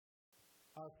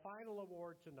Our final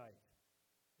award tonight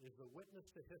is the Witness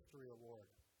to History Award.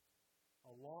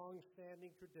 A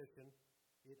long-standing tradition,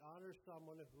 it honors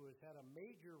someone who has had a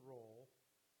major role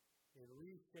in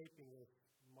reshaping this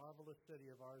marvelous city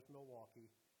of ours,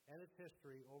 Milwaukee, and its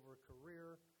history over a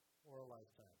career or a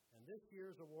lifetime. And this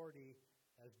year's awardee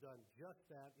has done just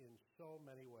that in so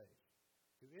many ways.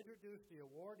 To introduce the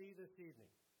awardee this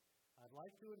evening, I'd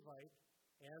like to invite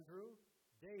Andrew,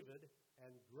 David,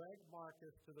 and Greg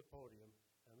Marcus to the podium,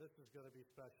 and this is going to be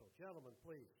special. Gentlemen,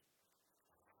 please.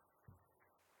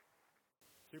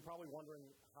 So you're probably wondering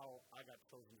how I got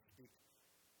chosen to speak.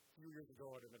 A few years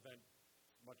ago at an event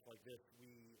much like this,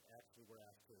 we actually were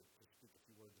asked to speak a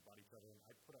few words about each other, and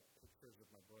I put up pictures of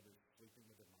my brothers sleeping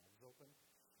with their mouths open.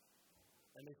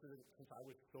 And they said that since I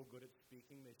was so good at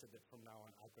speaking, they said that from now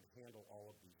on I could handle all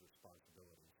of these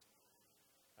responsibilities.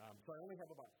 So I only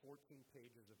have about 14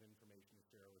 pages of information to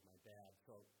share with my dad,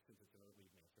 so since it's an early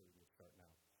evening, I figured we'd start now.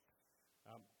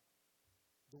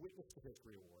 The Witness to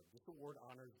History Award. This award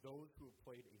honors those who have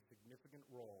played a significant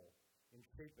role in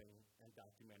shaping and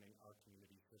documenting our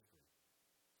community's history.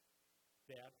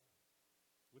 Dad,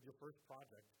 with your first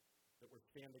project that we're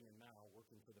standing in now,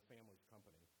 working for the family's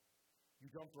company,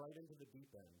 you jumped right into the deep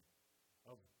end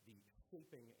of the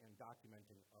shaping and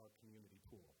documenting our community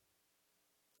pool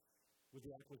with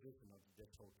the acquisition of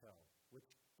this hotel, which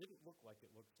didn't look like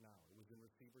it looks now. It was in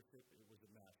receivership, it was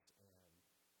a mess, and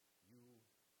you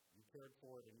cared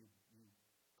for it, and you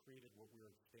created what we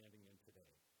are standing in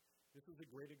today. This is a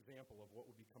great example of what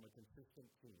would become a consistent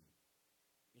theme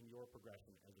in your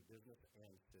progression as a business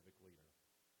and civic leader.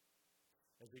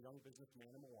 As a young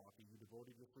businessman in Milwaukee, you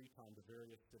devoted your free time to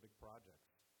various civic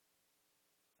projects.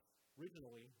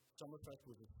 Originally, Summerfest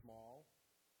was a small,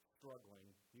 struggling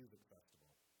music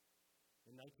festival.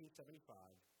 In 1975,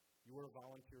 you were a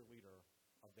volunteer leader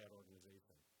of that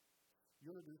organization.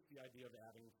 You introduced the idea of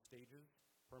adding stages,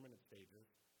 permanent stages,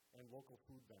 and local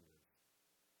food vendors.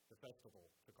 The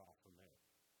festival took off from there.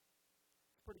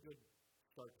 It's a pretty good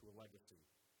start to a legacy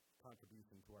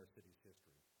contribution to our city's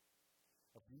history.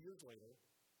 A few years later,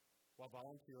 while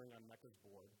volunteering on MECA's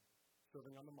board,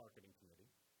 serving on the marketing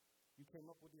committee, you came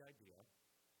up with the idea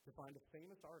to find a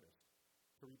famous artist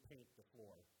to repaint the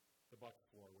floor, the Bucks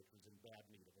floor, which was in bad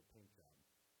need of a paint job.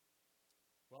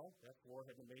 Well, that floor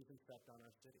had an amazing effect on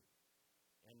our city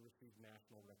and received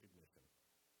national recognition.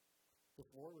 The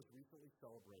floor was recently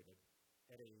celebrated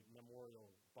at a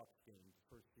memorial Bucks game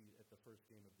at the first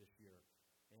game of this year,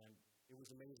 and it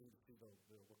was amazing to see the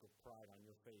look of pride on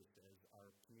your face as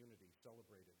our community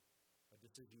celebrated a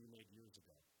decision you made years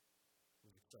ago. It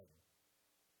was exciting.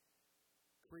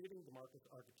 Creating the Marcus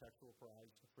Architectural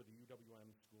Prize for the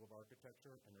UWM School of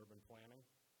Architecture and Urban Planning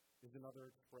is another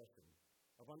expression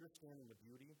of understanding the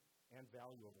beauty and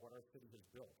value of what our city has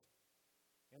built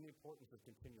and the importance of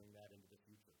continuing that into the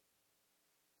future.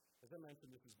 As I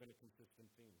mentioned, this has been a consistent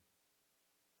theme.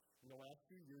 In the last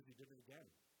few years, you did it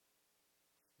again.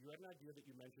 You had an idea that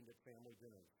you mentioned at family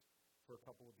dinners for a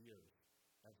couple of years,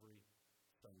 every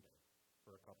Sunday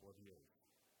for a couple of years.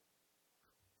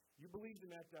 You believed in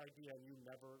that idea and you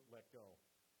never let go.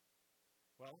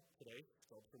 Well, today,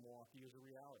 Sculpture Milwaukee is a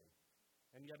reality,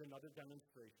 and yet another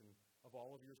demonstration of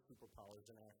all of your superpowers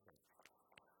in action.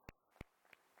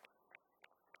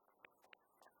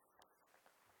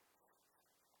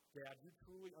 Dad, you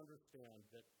truly understand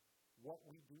that what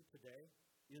we do today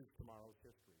is tomorrow's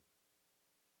history.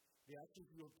 The actions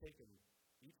you have taken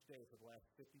each day for the last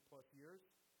 50-plus years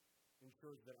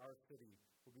ensures that our city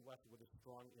will be left with a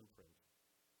strong imprint.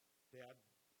 Dad,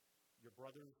 your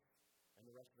brothers and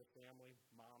the rest of the family,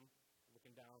 Mom,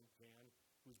 looking down, Jan,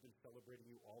 who's been celebrating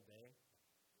you all day,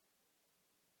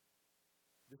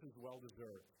 this is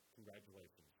well-deserved.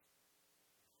 Congratulations.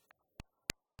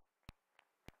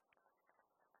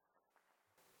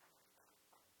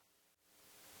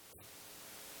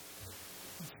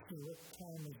 What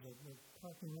time is it? The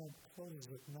parking lot closes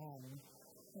at 9.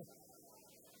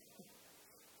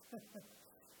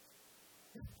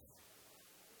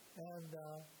 And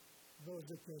those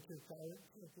that get too tired,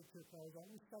 we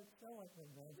start selling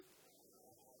them then.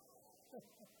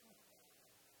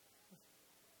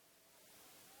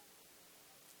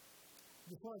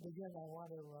 Before I begin, I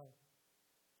want to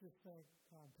just thank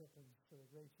Tom Pippins for the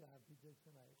great job he did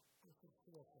tonight. This is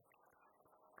terrific.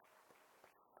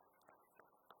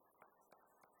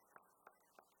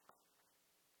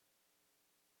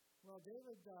 Well,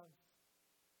 David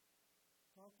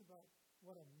talked about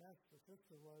what a mess the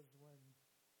picture was when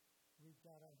we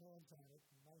got our hands on it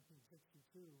in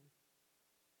 1962.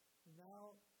 And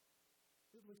now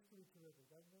it looks pretty terrific,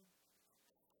 doesn't it?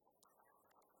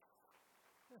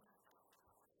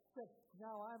 Except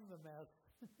now I'm the mess.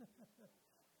 As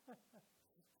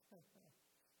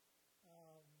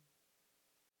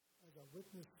a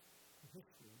witness to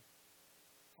history,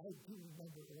 I do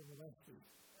remember Everett Street.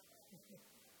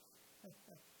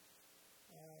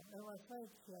 And I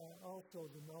thank also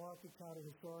the Milwaukee County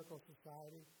Historical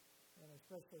Society, and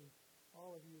especially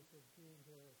all of you for being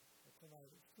here tonight.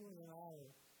 It's truly an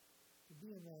honor to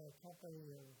be in the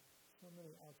company of so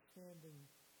many outstanding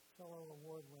fellow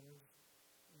award winners,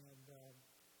 and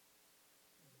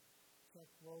Chuck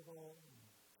Vogel, and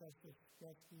Justice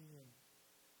Gretzky, and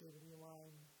David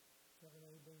Uline, Kevin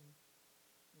Abing,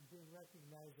 and being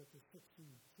recognized at the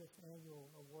 65th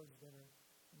Annual Awards Dinner.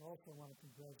 And also want to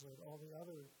congratulate all the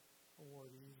other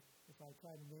awardees. If I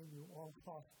try to name you all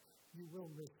off, you will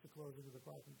miss the closing of the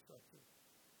parking structure.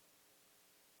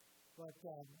 But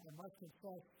I must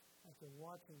confess, after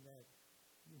watching that,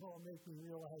 you all make me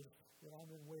realize that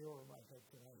I'm in way over my head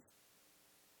tonight.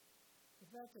 The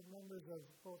fact that members of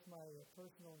both my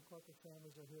personal and corporate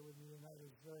families are here with me tonight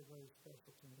is very, very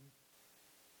special to me.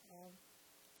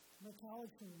 My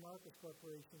colleagues from the Marcus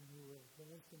Corporation, who have been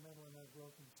instrumental in our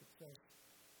growth and success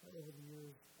over the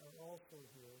years, are also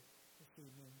here this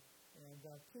evening. And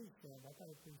please stand up.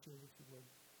 I'd appreciate it if you would.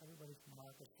 Everybody from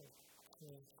Marcus is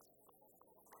here.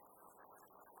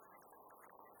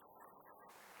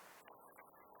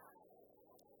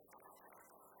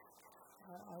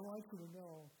 I want you to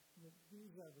know that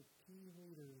these are the key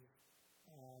leaders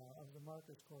of the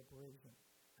Marcus Corporation.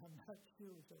 I'm not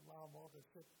sure we should allow them all to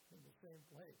sit in the same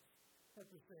place at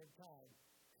the same time.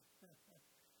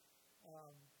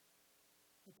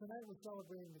 But tonight we're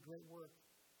celebrating the great work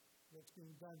that's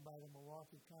being done by the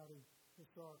Milwaukee County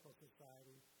Historical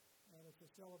Society, and it's a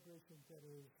celebration that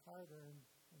is hard-earned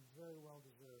and very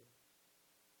well-deserved.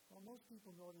 While most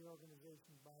people know the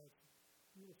organization by its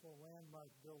beautiful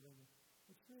landmark building,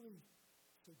 what's really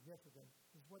significant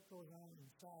is what goes on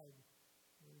inside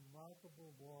the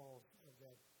remarkable walls of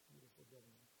that beautiful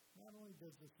building. Not only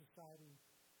does the society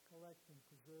collect and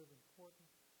preserve important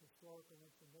historical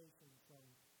information from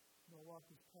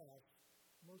Milwaukee's past,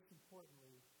 most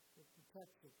importantly, it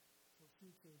protects it for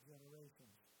future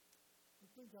generations.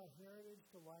 It brings our heritage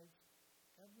to life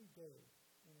every day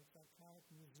in its iconic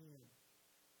museum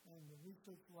and the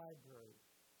research library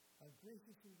are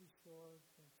graciously restored,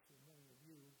 thanks to many of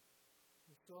you,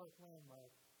 historic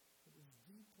landmark that is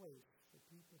the place for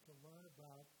people to learn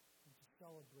about and to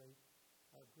celebrate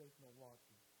our great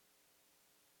Milwaukee.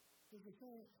 There's a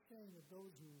saying that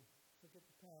those who forget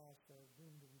the past are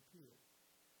doomed to repeat it.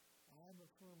 I'm a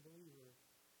firm believer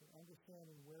that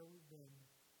understanding where we've been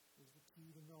is the key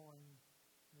to knowing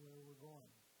where we're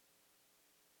going.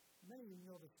 Many of you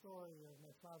know the story of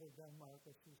my father, Ben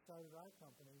Marcus, who started our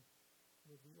company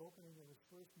with the opening of his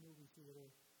first movie theater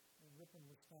in Ripon,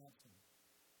 Wisconsin.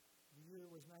 The year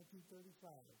was 1935,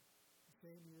 the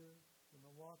same year the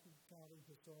Milwaukee County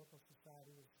Historical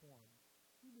Society was formed.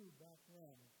 He knew back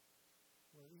then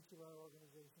where each of our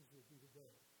organizations would be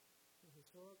today. The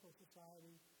Historical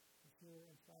Society is here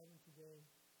and thriving today.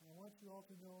 And I want you all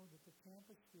to know that the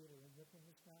Campus Theater in Ripon,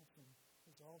 Wisconsin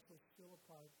is also still a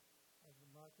part of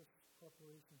the Marcus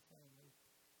Corporation family.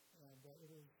 And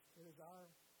it is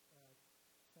our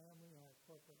family and our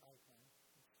corporate icon.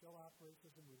 It still operates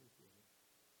as a movie theater.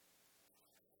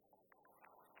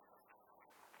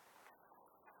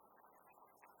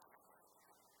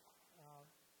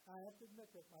 I have to admit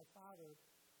that my father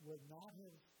would not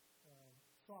have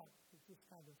thought that this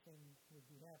kind of thing would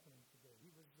be happening today. He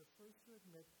was the first to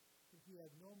admit that he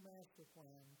had no master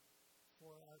plan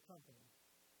for our company.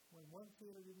 When one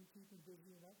theater didn't keep him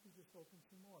busy enough, he just opened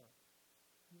some more.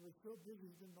 He was so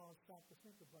busy he didn't know stop to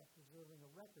think about preserving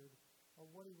a record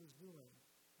of what he was doing.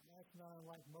 And that's not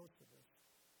unlike most of us.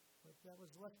 But that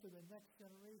was left to the next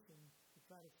generation to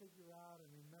try to figure out and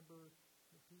remember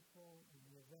the people and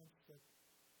the events that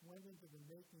went into the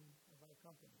making of our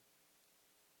company.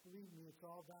 Believe me, it's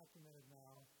all documented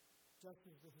now, just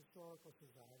as the Historical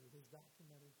Society has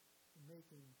documented the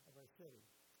making of our city.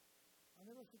 I'll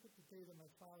never forget the day that my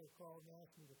father called and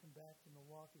asked me to come back to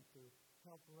Milwaukee to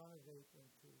help renovate and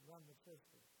to run the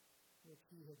Fisker, which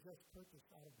he had just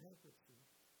purchased out of bankruptcy.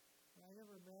 And I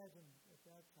never imagined at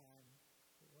that time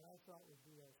that what I thought would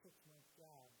be a 6-month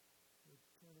job would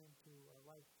turn into a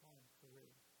lifetime career.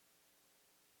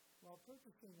 While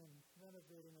purchasing and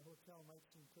renovating a hotel might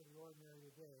seem pretty ordinary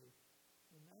today,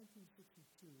 in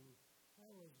 1962, that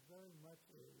was very much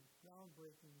a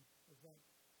groundbreaking event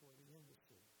for the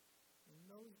industry. In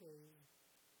those days,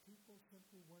 people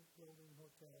simply weren't building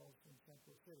hotels in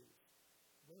central cities.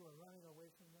 They were running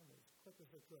away from them as quick as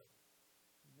they could.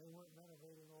 And they weren't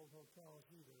renovating old hotels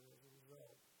either as a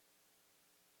result.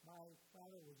 My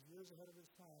father was years ahead of his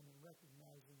time in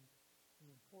recognizing the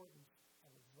importance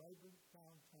of a vibrant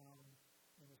downtown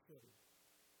in a city.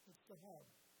 It's the hub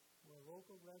where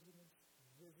local residents,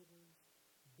 visitors,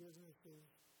 businesses,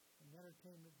 and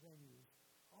entertainment venues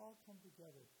all come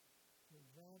together to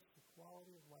advance the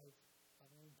quality of life of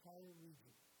an entire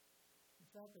region. In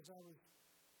fact, as I was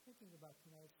thinking about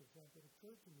tonight's event, it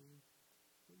occurred to me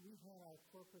that we've had our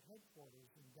corporate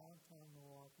headquarters in downtown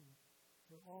Milwaukee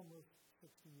for almost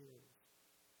 60 years.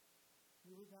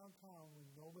 We were downtown when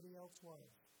nobody else was.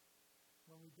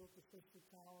 When we built the Fisker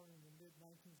Tower in the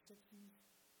mid-1960s,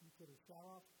 you could have shot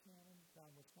off a cannon down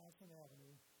Wisconsin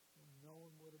Avenue and no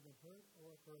one would have been hurt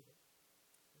or heard it.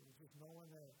 There was just no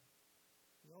one there.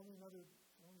 The only other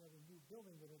new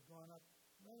building that had gone up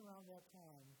right around that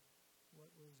time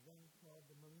what was then called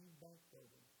the Marine Bank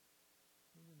Building.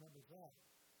 Who remembers that?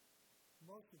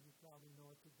 Most of you probably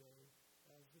know it today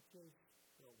as the Chase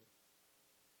Building,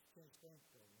 Chase Bank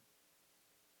Building.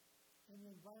 In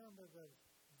the environment of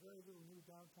very little new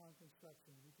downtown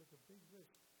construction, we took a big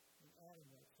risk in adding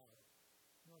that tower.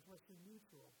 Northwestern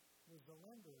Mutual was the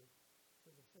lender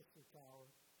for the Fisker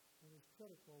Tower and was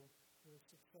critical to its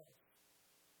success.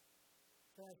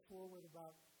 Fast forward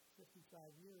about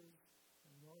 55 years,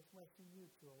 and Northwestern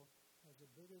Mutual has a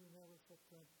bigger than ever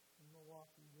footprint in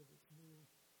Milwaukee with its new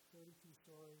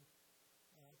 32-story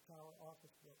tower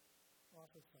office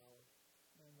tower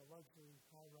and the luxury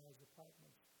high-rise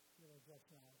apartments that are just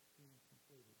now being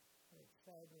completed. They're a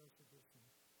fabulous addition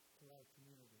to our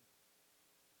community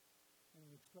and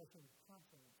an expression of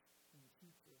confidence in the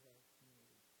future of our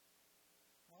community.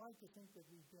 I like to think that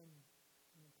we've been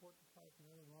an important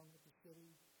partner along with the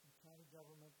city and county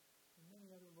government and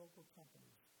many other local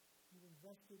companies. We've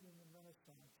invested in the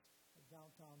renaissance of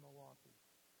downtown Milwaukee.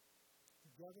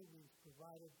 Together, we've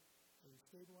provided a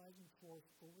stabilizing force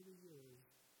over the years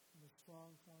and a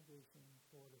strong foundation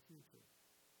for the future.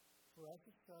 For us,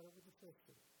 it started with the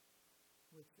Fisker,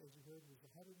 which, as you heard, was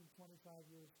 125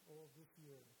 years old this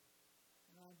year.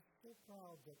 And I'm so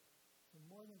proud that for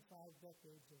more than 5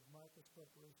 decades of Marcus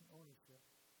Corporation ownership,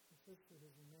 the Fisker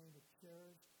has remained a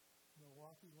cherished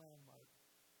Milwaukee landmark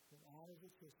that honors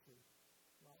its history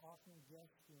while offering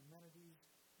guests the amenities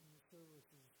and the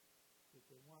services that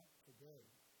they want today.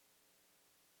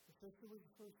 The Fisker was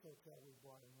the first hotel we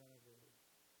bought and renovated.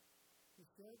 The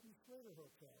Sheraton Slater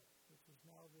Hotel, which is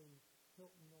now the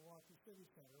Hilton Milwaukee City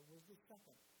Center, was the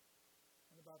second.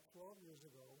 And about 12 years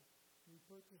ago, we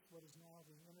purchased what is now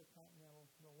the Intercontinental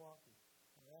Milwaukee.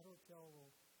 Now, that hotel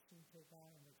will soon take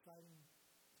on an exciting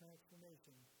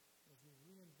transformation as we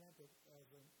reinvent it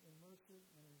as an immersive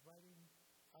and inviting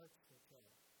arts hotel.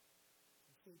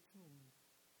 So stay tuned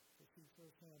to see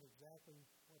firsthand exactly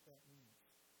what that means.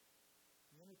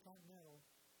 The Intercontinental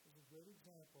is a great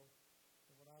example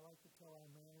of what I like to tell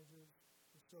our managers,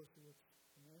 associates,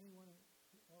 and anyone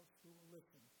else who will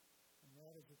listen, and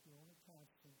that is that the only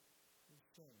constant is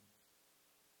change.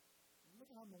 And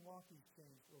look how Milwaukee's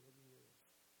changed over the years.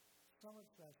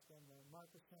 Summerfest and the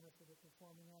Marcus Center for the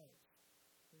Performing Arts,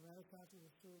 the Renaissance of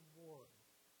the Third Ward,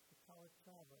 the College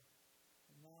Travel,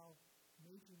 and now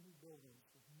major new buildings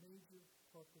with major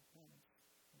corporate tenants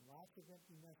and lots of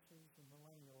empty nesters and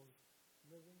millennials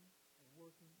living and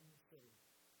working in the city.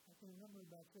 I can remember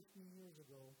about 15 years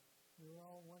ago, we were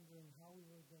all wondering how we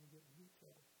were going to get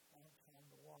retail downtown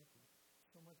Milwaukee.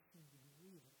 So much seemed to be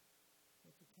leaving.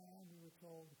 At the time, we were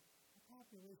told a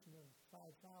population of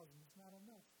 5,000 is not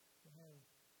enough to have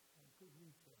good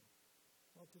retail.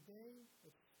 Well, today,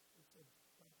 it's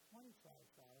about 25,000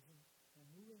 and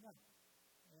moving up.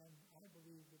 And I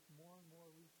believe that more and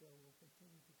more retail will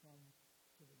continue to come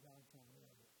to the downtown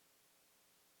area.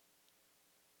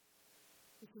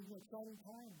 This is an exciting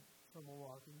time for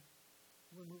Milwaukee.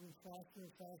 We're moving faster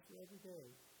and faster every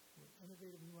day with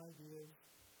innovative new ideas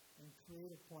and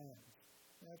creative plans.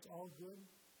 That's all good.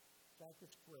 In fact,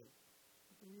 it's great.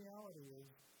 But the reality is,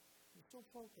 we're so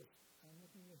focused on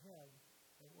looking ahead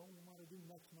at what we want to do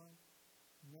next month,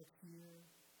 next year,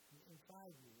 in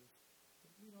 5 years,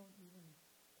 that we don't even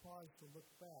pause to look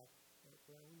back at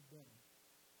where we've been.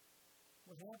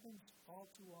 What happens all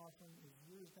too often is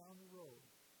years down the road,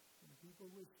 when people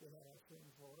wish they had a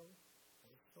certain photo, or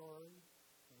a story,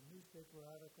 or a newspaper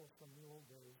article from the old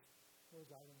days, those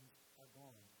items are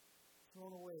gone, thrown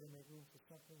away to make room for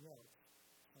something else,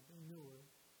 something newer,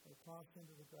 or tossed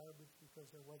into the garbage because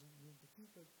there wasn't room to keep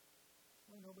it,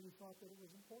 or nobody thought that it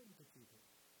was important to keep it.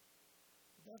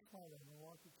 But that's why the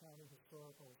Milwaukee County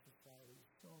Historical Society is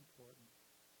so important.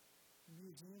 The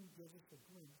museum gives us a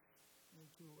glimpse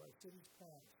into our city's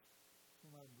past,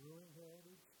 from our brewing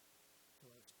heritage to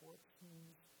our sports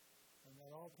teams and that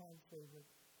all-time favorite,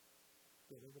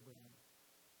 bit of the brand.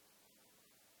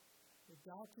 It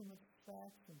documents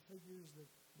facts and figures that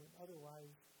would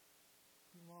otherwise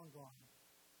be long gone.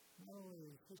 Not only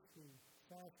is history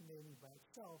fascinating by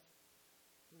itself,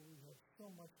 but we have so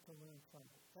much to learn from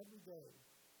it. Every day,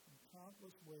 in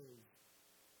countless ways,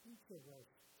 each of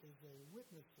us is a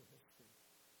witness to history.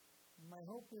 And my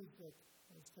hope is that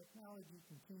as technology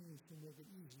continues to make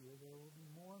it easier, there will be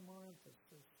more and more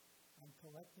emphasis on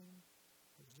collecting,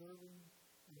 preserving,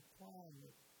 and applying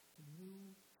it to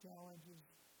new challenges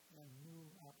and new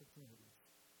opportunities.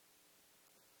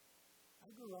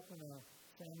 I grew up in a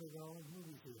family that owned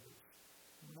movie theaters.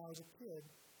 When I was a kid,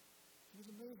 it was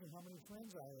amazing how many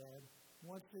friends I had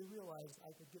once they realized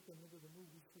I could get them into the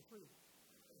movies for free.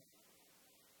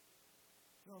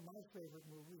 Some of my favorite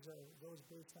movies are those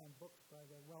based on books by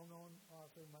the well-known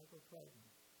author Michael Crichton.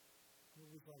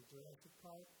 Movies like Jurassic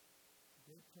Park,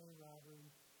 Great Train Robbery,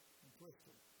 and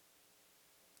Twister.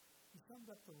 He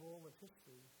summed up the role of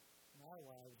history in our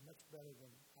lives much better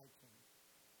than I can.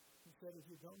 He said, if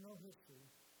you don't know history,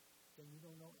 then you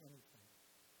don't know anything.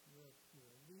 You're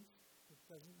a leaf that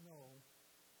doesn't know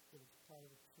that it's part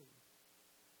of a tree.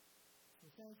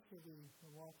 So thanks to the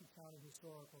Milwaukee County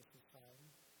Historical Society,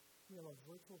 we have a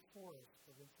virtual forest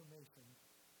of information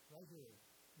right here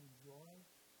to enjoy,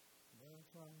 learn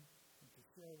from, and to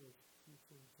share with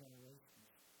future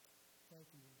generations. Thank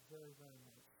you very, very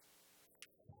much.